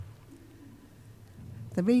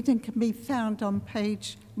The reading can be found on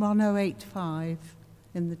page 1085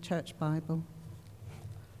 in the Church Bible.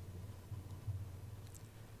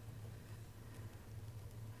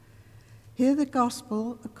 Hear the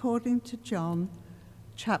Gospel according to John,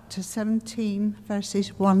 chapter 17, verses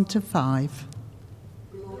 1 to 5.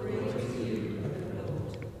 Glory to you,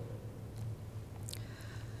 Lord.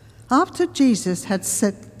 After Jesus had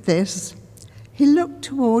said this, he looked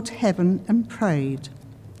toward heaven and prayed,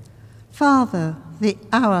 "Father, the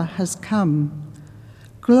hour has come.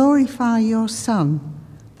 Glorify your Son,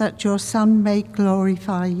 that your Son may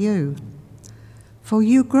glorify you. For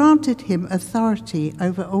you granted him authority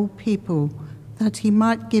over all people, that he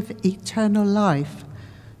might give eternal life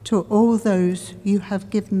to all those you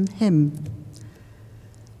have given him.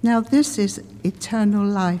 Now this is eternal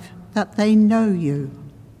life, that they know you,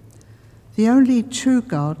 the only true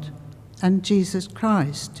God, and Jesus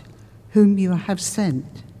Christ, whom you have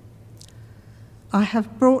sent. I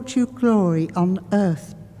have brought you glory on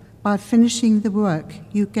earth by finishing the work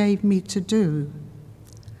you gave me to do.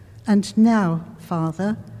 And now,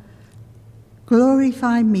 Father,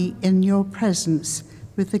 glorify me in your presence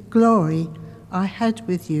with the glory I had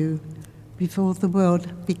with you before the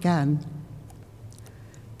world began."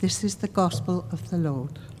 This is the gospel of the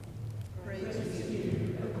Lord. Praise to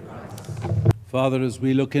you, O Christ. Father, as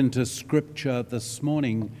we look into Scripture this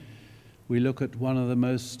morning, we look at one of the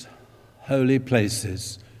most holy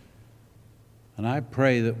places. And I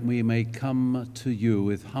pray that we may come to you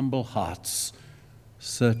with humble hearts,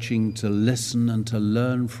 searching to listen and to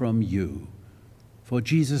learn from you. For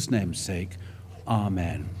Jesus' name's sake,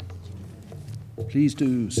 amen. Please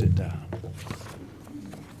do sit down.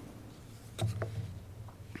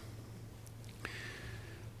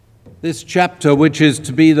 This chapter, which is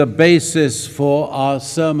to be the basis for our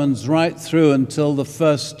sermons right through until the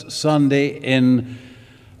first Sunday in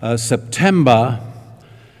September,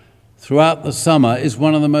 throughout the summer, is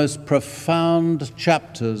one of the most profound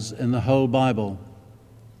chapters in the whole Bible.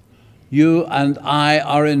 You and I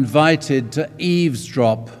are invited to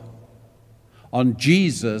eavesdrop on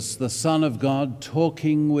Jesus, the Son of God,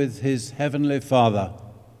 talking with his heavenly Father.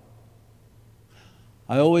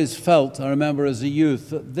 I always felt, I remember as a youth,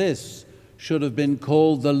 that this should have been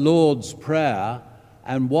called the Lord's Prayer,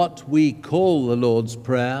 and what we call the Lord's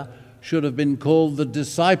Prayer should have been called the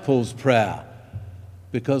Disciples' Prayer,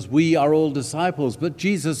 because we are all disciples. But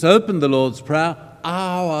Jesus opened the Lord's Prayer,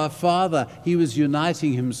 Our Father. He was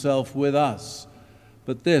uniting himself with us.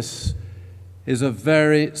 But this is a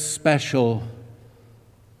very special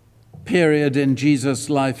period in Jesus'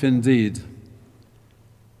 life indeed.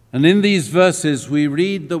 And in these verses we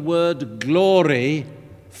read the word glory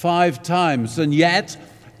 5 times. And yet,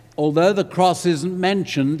 although the cross isn't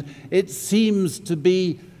mentioned, it seems to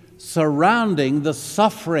be surrounding the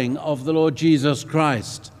suffering of the Lord Jesus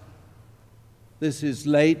Christ. This is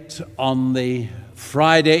late on the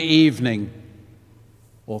Friday evening,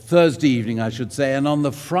 or Thursday evening, I should say, and on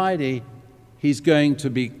the Friday, he's going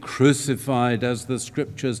to be crucified, as the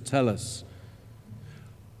scriptures tell us.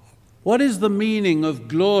 What is the meaning of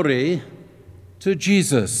glory to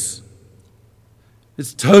Jesus?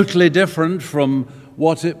 It's totally different from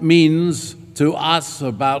what it means to us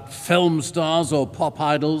about film stars or pop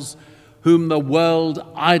idols whom the world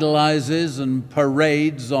idolizes and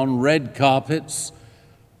parades on red carpets.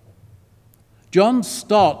 John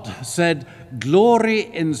Stott said, "Glory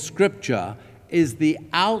in Scripture is the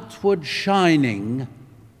outward shining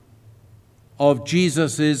of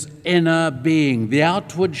Jesus' inner being," the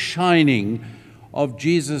outward shining of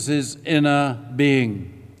Jesus' inner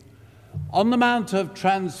being. On the Mount of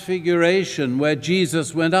Transfiguration, where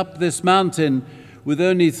Jesus went up this mountain with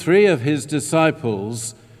only 3 of his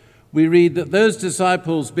disciples, we read that those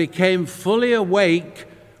disciples became fully awake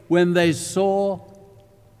when they saw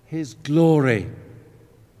his glory.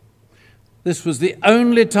 This was the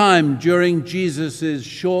only time during Jesus'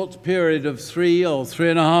 short period of 3 or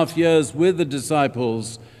 3.5 years with the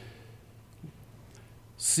disciples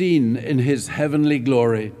seen in his heavenly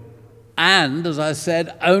glory. And, as I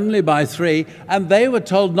said, only by 3, and they were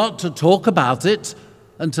told not to talk about it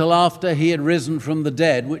until after he had risen from the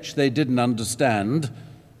dead, which they didn't understand.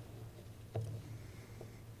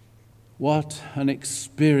 What an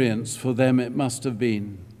experience for them it must have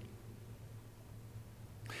been.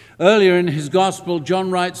 Earlier in his gospel,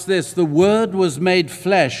 John writes this, "The Word was made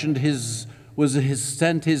flesh and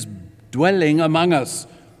sent his dwelling among us.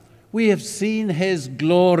 We have seen his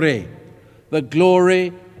glory, the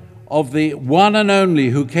glory of the one and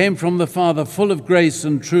only who came from the Father, full of grace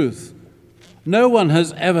and truth. No one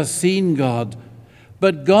has ever seen God,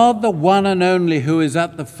 but God, the one and only who is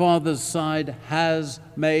at the Father's side, has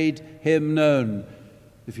made him known."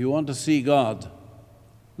 If you want to see God,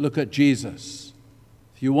 look at Jesus.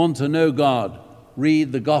 If you want to know God,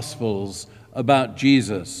 read the Gospels about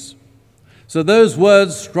Jesus. So those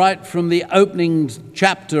words right from the opening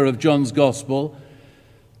chapter of John's Gospel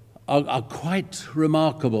are quite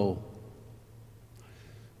remarkable.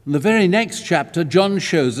 In the very next chapter, John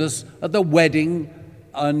shows us at the wedding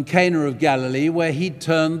in Cana of Galilee where he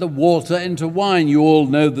turned the water into wine. You all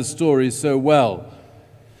know the story so well.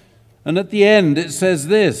 And at the end it says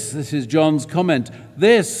this is John's comment,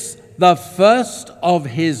 "This, the first of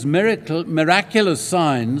his miraculous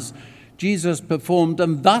signs, Jesus performed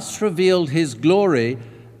and thus revealed his glory,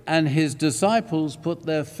 and his disciples put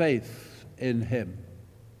their faith in him."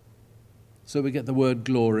 So we get the word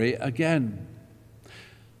glory again.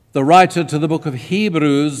 The writer to the book of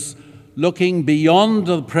Hebrews, looking beyond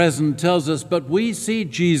the present, tells us, "But we see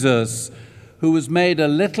Jesus, who was made a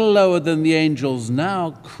little lower than the angels,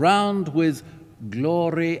 now crowned with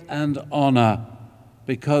glory and honor,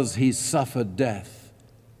 because he suffered death."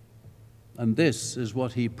 And this is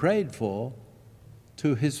what he prayed for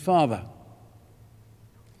to his Father.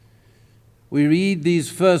 We read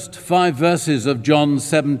these first 5 verses of John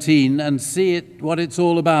 17 and see what it's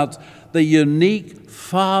all about, the unique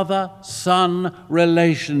Father-Son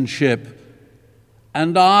relationship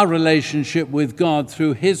and our relationship with God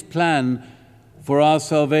through his plan for our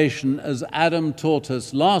salvation, as Adam taught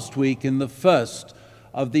us last week in the first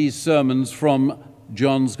of these sermons from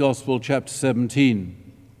John's Gospel, chapter 17.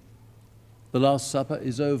 The Last Supper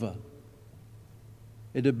is over.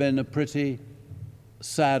 It had been a pretty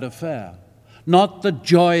sad affair. Not the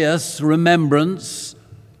joyous remembrance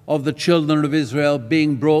of the children of Israel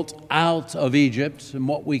being brought out of Egypt in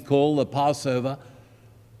what we call the Passover,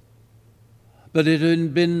 but it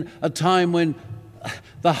had been a time when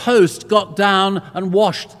the host got down and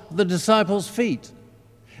washed the disciples' feet.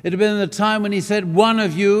 It had been the time when he said, "One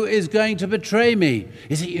of you is going to betray me."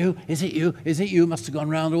 "Is it you? Is it you? Is it you?" Must have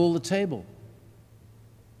gone round all the table.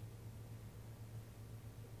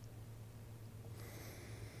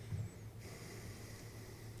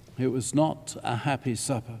 It was not a happy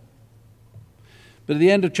supper. But at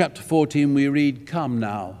the end of chapter 14 we read, "Come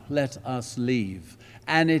now, let us leave."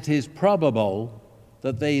 And it is probable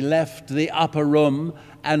that they left the upper room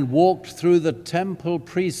and walked through the temple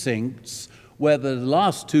precincts where the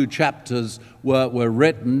last 2 chapters were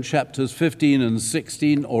written, chapters 15 and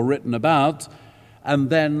 16, or written about, and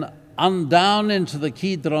then down into the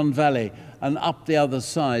Kidron Valley and up the other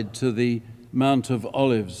side to the Mount of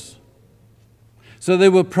Olives. So they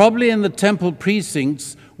were probably in the temple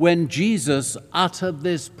precincts when Jesus uttered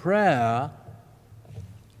this prayer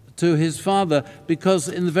to his Father, because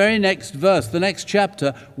in the very next verse, the next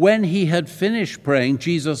chapter, when he had finished praying,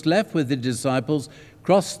 Jesus left with the disciples,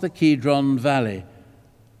 crossed the Kidron Valley.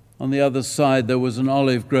 On the other side there was an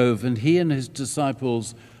olive grove, and he and his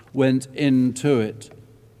disciples went into it.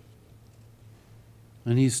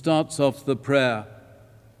 And he starts off the prayer,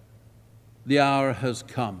 "The hour has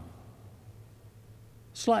come."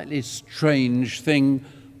 Slightly strange thing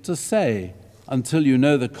to say until you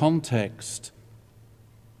know the context.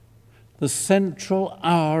 The central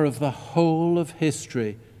hour of the whole of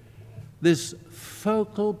history, this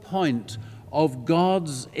focal point of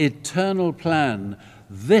God's eternal plan,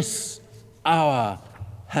 this hour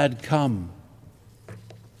had come.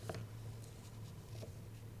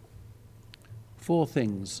 4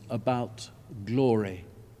 things about glory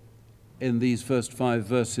in these first 5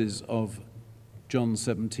 verses of John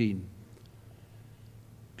 17.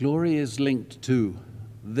 Glory is linked to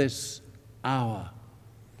this hour.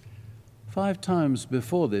 5 times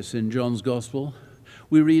before this in John's Gospel,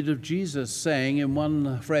 we read of Jesus saying in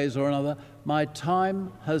one phrase or another, "My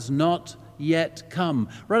time has not yet come."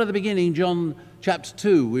 Right at the beginning, John chapter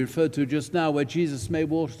 2, we referred to just now, where Jesus made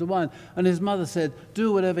water to wine, and his mother said,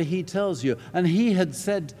 "Do whatever he tells you." And he had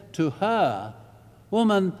said to her,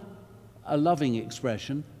 "Woman," a loving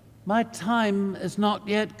expression, "my time is not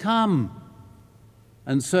yet come."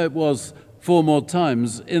 And so it was 4 more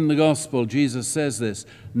times in the Gospel, Jesus says this.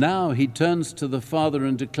 Now he turns to the Father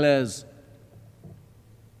and declares,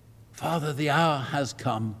 "Father, the hour has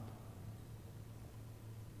come."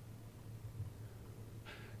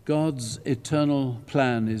 God's eternal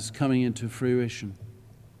plan is coming into fruition.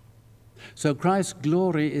 So Christ's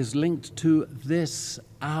glory is linked to this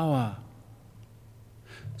hour.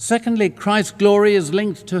 Secondly, Christ's glory is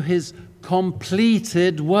linked to his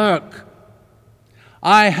completed work.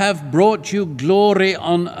 "I have brought you glory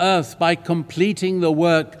on earth by completing the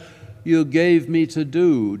work you gave me to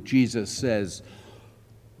do," Jesus says.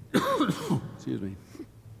 Excuse me.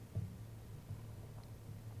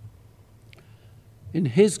 In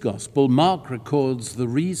his gospel, Mark records the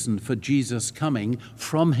reason for Jesus coming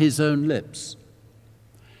from his own lips.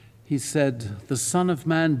 He said, "The Son of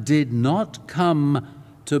Man did not come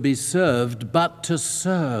to be served, but to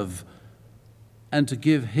serve, and to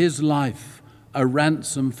give his life a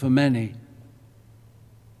ransom for many."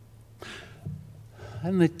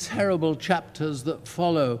 And the terrible chapters that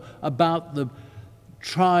follow about the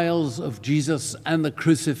trials of Jesus and the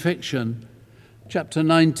crucifixion. Chapter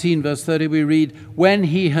 19, verse 30, we read, "When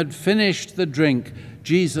he had finished the drink,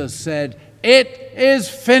 Jesus said, 'It is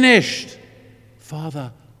finished.'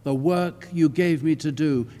 Father, the work you gave me to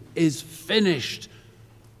do is finished."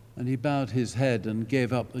 And he bowed his head and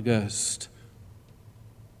gave up the ghost.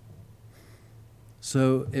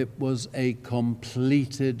 So it was a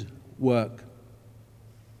completed work.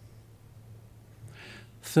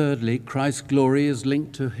 Thirdly, Christ's glory is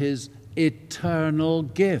linked to his eternal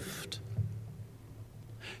gift.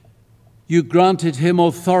 You granted him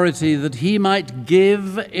authority that he might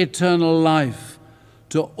give eternal life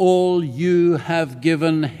to all you have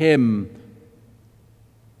given him.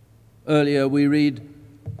 Earlier we read,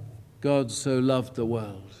 God so loved the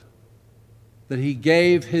world that he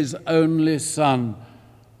gave his only Son.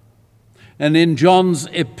 And in John's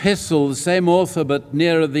epistle, the same author, but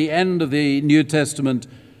nearer the end of the New Testament,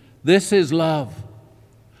 this is love.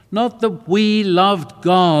 Not that we loved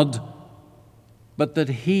God, but that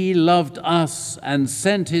he loved us and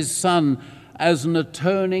sent his Son as an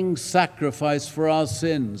atoning sacrifice for our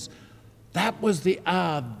sins. That was the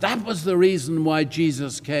hour, that was the reason why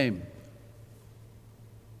Jesus came.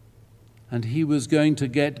 And he was going to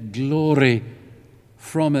get glory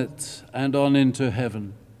from it and on into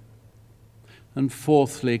heaven. And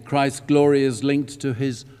fourthly, Christ's glory is linked to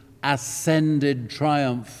his ascended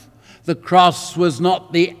triumph. The cross was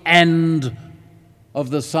not the end of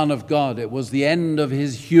the Son of God. It was the end of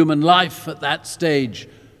his human life at that stage.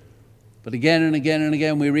 But again and again and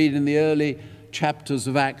again, we read in the early chapters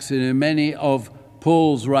of Acts and in many of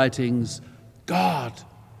Paul's writings, God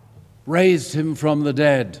raised him from the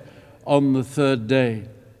dead on the third day.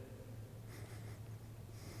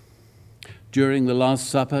 During the Last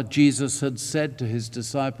Supper, Jesus had said to his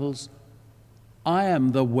disciples, "I am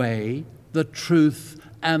the way, the truth,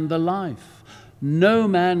 and the life. No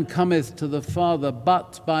man cometh to the Father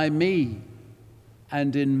but by me."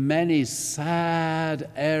 And in many sad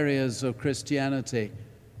areas of Christianity,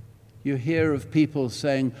 you hear of people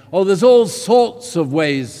saying, "Oh, there's all sorts of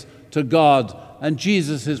ways to God, and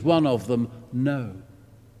Jesus is one of them." No.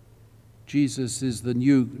 Jesus is the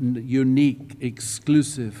unique,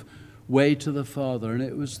 exclusive way to the Father, and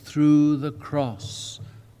it was through the cross.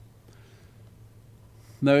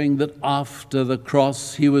 Knowing that after the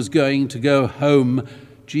cross he was going to go home,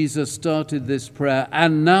 Jesus started this prayer,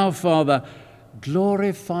 "And now, Father,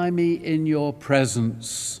 glorify me in your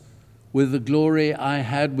presence with the glory I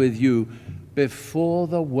had with you before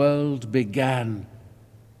the world began."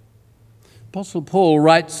 Apostle Paul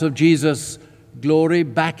writes of Jesus' glory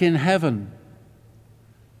back in heaven.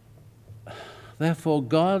 Therefore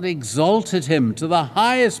God exalted him to the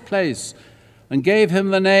highest place and gave him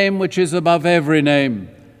the name which is above every name,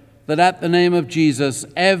 that at the name of Jesus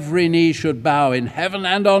every knee should bow in heaven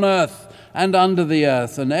and on earth and under the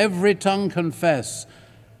earth, and every tongue confess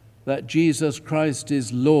that Jesus Christ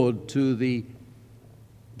is Lord, to the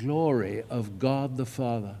glory of God the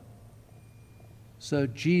Father. So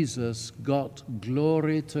Jesus got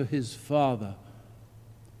glory to his Father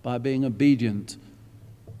by being obedient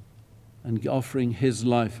and offering his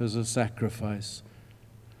life as a sacrifice.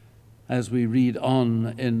 As we read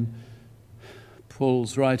on in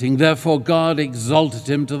Paul's writing, "Therefore God exalted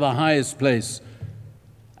him to the highest place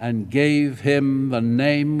and gave him the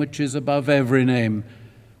name which is above every name,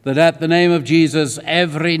 that at the name of Jesus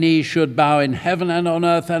every knee should bow in heaven and on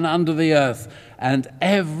earth and under the earth, and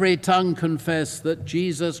every tongue confess that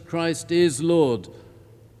Jesus Christ is Lord,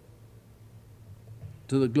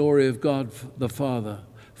 to the glory of God the Father.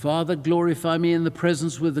 Father, glorify me in the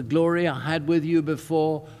presence with the glory I had with you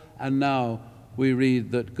before." And now we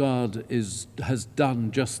read that God has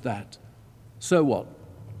done just that. So what?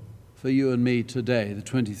 For you and me today, the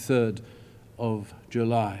 23rd of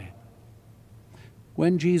July.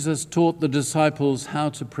 When Jesus taught the disciples how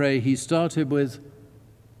to pray, he started with,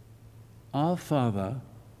 "Our Father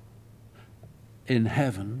in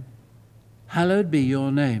heaven, hallowed be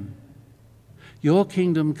your name. Your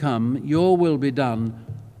kingdom come, your will be done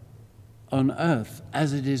on earth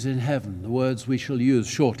as it is in heaven." The words we shall use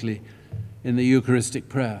shortly in the Eucharistic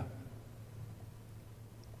prayer.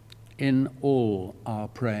 In all our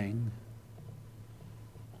praying,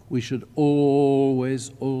 we should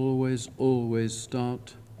always, always, always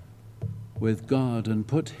start with God and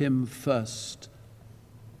put him first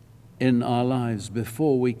in our lives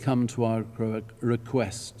before we come to our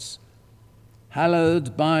requests.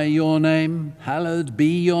 Hallowed by your name, hallowed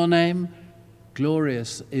be your name.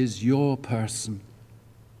 Glorious is your person.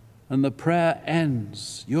 And the prayer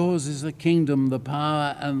ends. Yours is the kingdom, the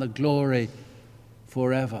power, and the glory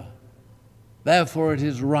forever. Therefore, it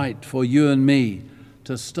is right for you and me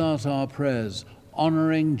to start our prayers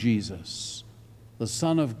honoring Jesus, the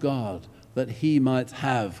Son of God, that he might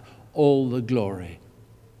have all the glory.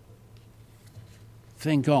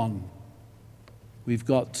 Think on. We've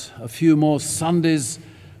got a few more Sundays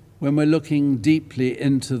when we're looking deeply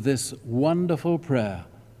into this wonderful prayer.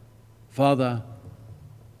 Father,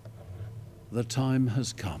 the time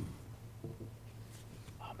has come.